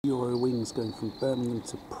Eurowings going from Birmingham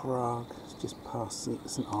to Prague. It's just past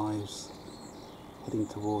St Ives, heading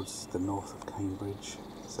towards the north of Cambridge.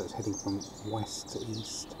 So it's heading from west to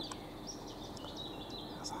east.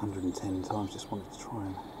 That's 110 times. Just wanted to try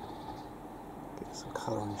and get some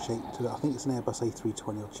colour and shape to it. I think it's an Airbus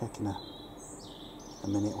A320. I'll check in a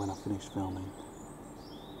minute when I finish filming.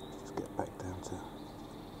 Just get back down to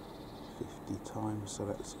 50 times. So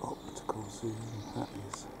that's optical zoom. That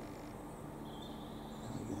is.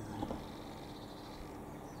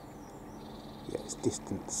 Yeah, it's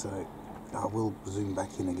distant, so I will zoom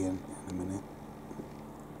back in again in a minute.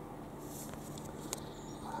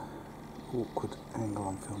 Awkward angle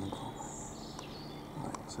I'm filming from.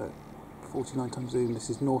 Right, so 49 times zoom. This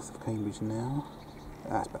is north of Cambridge now.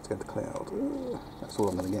 It's about to go to cloud. That's all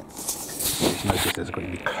I'm going to get. Just notice there's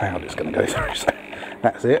going to be a cloud it's going to go through, so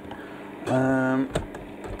that's it.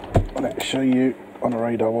 Let's show you on the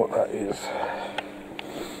radar what that is.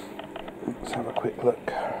 Let's have a quick look.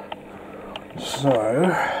 So,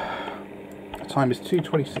 the time is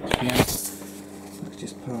 2:26 PM. Let's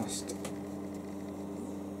just past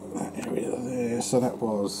that area there. So that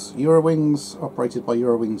was Eurowings, operated by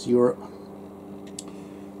Eurowings Europe.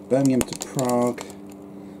 Birmingham to Prague.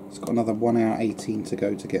 It's got another 1 hour 18 to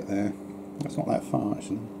go to get there. That's not that far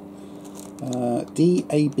actually.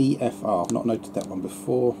 ABFR. I've not noted that one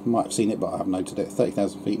before. Might have seen it, but I haven't noted it.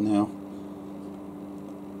 30,000 feet now.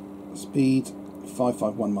 Speed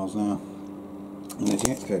 551 miles an hour. And let's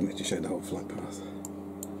just show the whole flight path.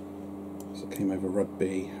 So it came over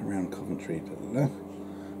Rugby, around Coventry.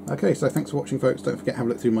 Okay, so thanks for watching, folks. Don't forget to have a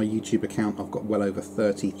look through my YouTube account. I've got well over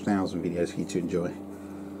 30,000 videos for you to enjoy.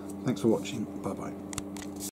 Thanks for watching. Bye bye.